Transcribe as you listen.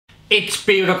It's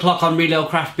beer o'clock on Real Ale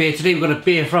Craft Beer. Today we've got a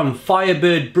beer from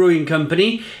Firebird Brewing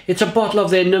Company. It's a bottle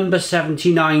of their number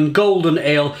 79 Golden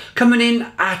Ale, coming in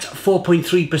at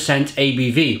 4.3%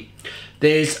 ABV.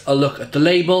 There's a look at the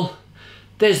label.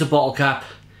 There's the bottle cap.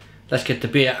 Let's get the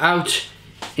beer out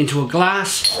into a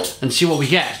glass and see what we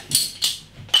get.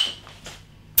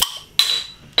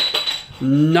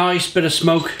 Nice bit of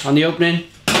smoke on the opening.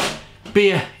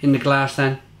 Beer in the glass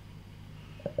then.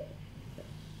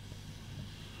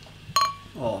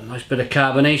 Oh, nice bit of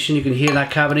carbonation. You can hear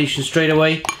that carbonation straight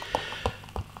away.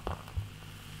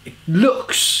 It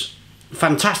looks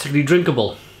fantastically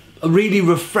drinkable. A really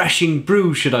refreshing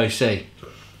brew, should I say.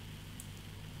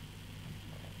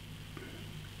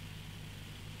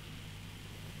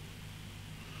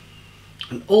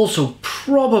 And also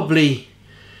probably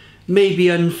maybe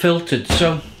unfiltered.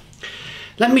 So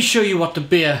let me show you what the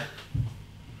beer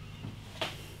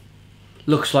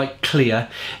looks like clear.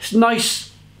 It's nice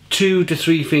 2 to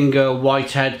 3 finger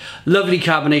white head, lovely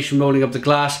carbonation rolling up the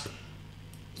glass.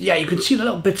 Yeah, you can see the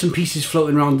little bits and pieces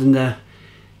floating around in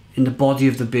the body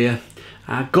of the beer.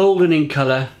 Golden in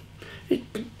colour.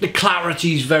 The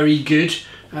clarity is very good.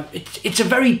 It's a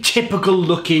very typical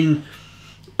looking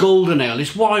golden ale.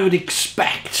 It's what I would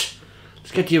expect.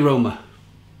 Let's get the aroma.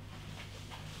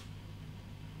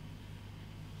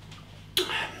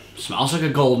 Smells like a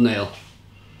golden ale.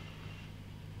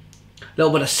 A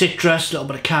little bit of citrus, a little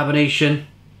bit of carbonation.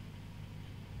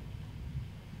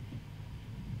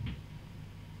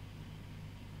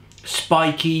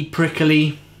 Spiky,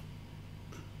 prickly.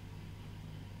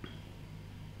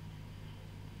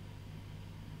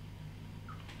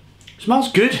 Smells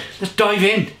good. Let's dive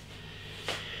in.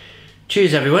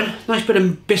 Cheers everyone. Nice bit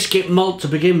of biscuit malt to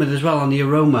begin with as well on the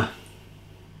aroma.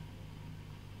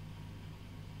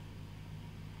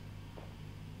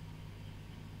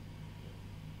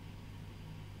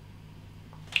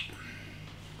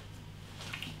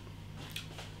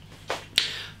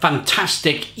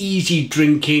 Fantastic, easy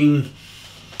drinking,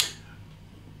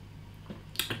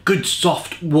 good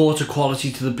soft water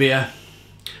quality to the beer.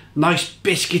 Nice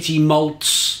biscuity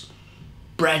malts,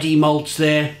 bready malts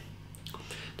there.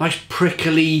 Nice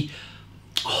prickly,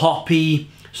 hoppy,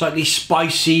 slightly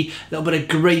spicy, a little bit of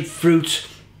grapefruit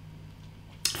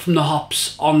from the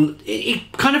hops on.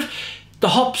 It kind of, the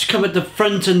hops come at the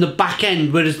front and the back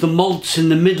end, whereas the malt's in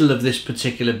the middle of this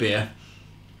particular beer.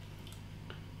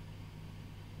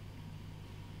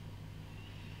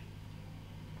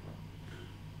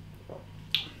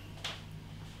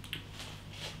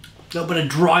 A little bit of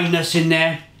dryness in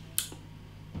there.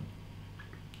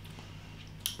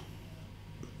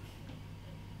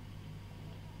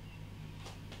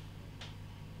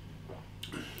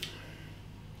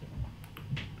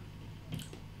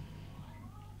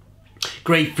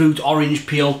 Grapefruit, orange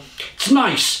peel. It's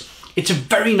nice. It's a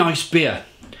very nice beer.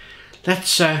 Let's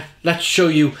show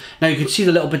you. Now you can see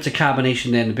the little bits of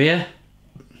carbonation there in the beer.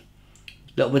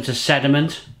 Little bits of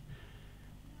sediment.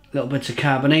 Little bits of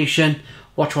carbonation.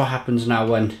 Watch what happens now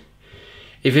when,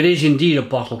 if it is indeed a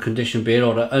bottle conditioned beer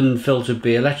or an unfiltered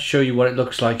beer. Let's show you what it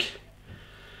looks like.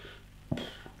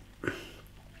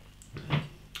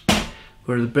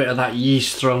 With a bit of that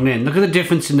yeast thrown in. Look at the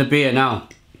difference in the beer now.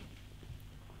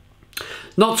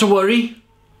 Not to worry.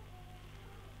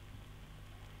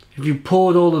 If you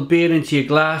poured all the beer into your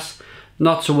glass,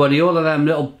 not to worry. All of them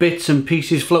little bits and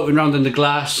pieces floating around in the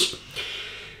glass.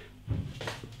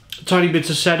 Tiny bits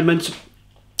of sediment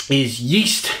is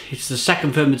yeast. It's the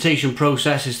second fermentation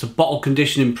process. It's the bottle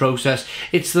conditioning process.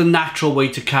 It's the natural way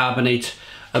to carbonate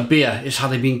a beer. It's how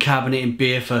they've been carbonating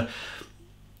beer for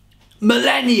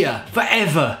millennia,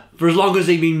 forever, for as long as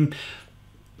they've been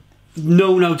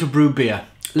known how to brew beer.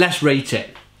 Let's rate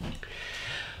it.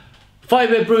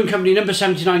 Firebird Brewing Company, number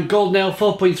 79 Golden Ale,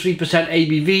 4.3%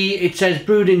 ABV. It says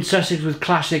brewed in Sussex with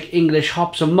classic English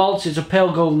hops and malts. It's a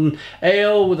pale golden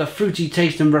ale with a fruity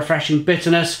taste and refreshing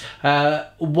bitterness.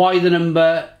 Why the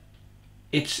number?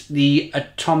 It's the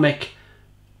atomic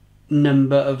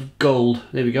number of gold.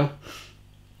 There we go.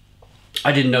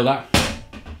 I didn't know that.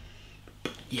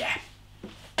 But yeah,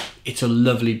 it's a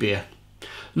lovely beer.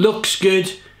 Looks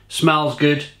good, smells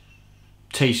good,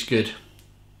 tastes good.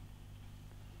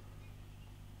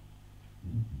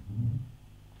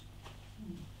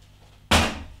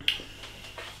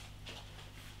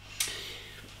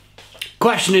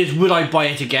 Question is, would I buy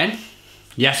it again?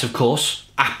 Yes, of course.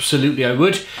 Absolutely I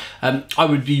would. I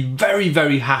would be very,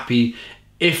 very happy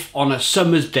if on a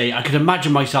summer's day I could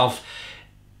imagine myself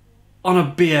on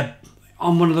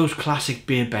one of those classic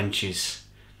beer benches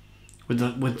with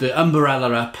the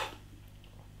umbrella up,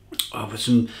 with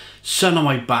some sun on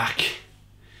my back,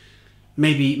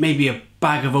 maybe a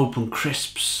bag of open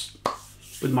crisps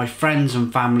with my friends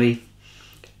and family,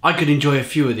 I could enjoy a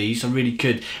few of these, I really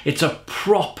could. It's a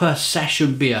proper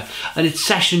session beer, and it's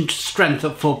session strength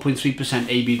at 4.3%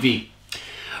 ABV.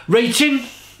 Rating,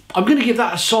 I'm going to give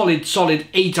that a solid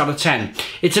 8 out of 10.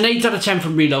 It's an 8 out of 10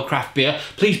 from Reload Craft Beer.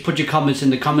 Please put your comments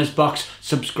in the comments box,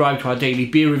 subscribe to our daily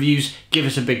beer reviews, give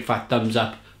us a big fat thumbs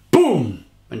up. Boom!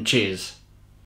 And cheers.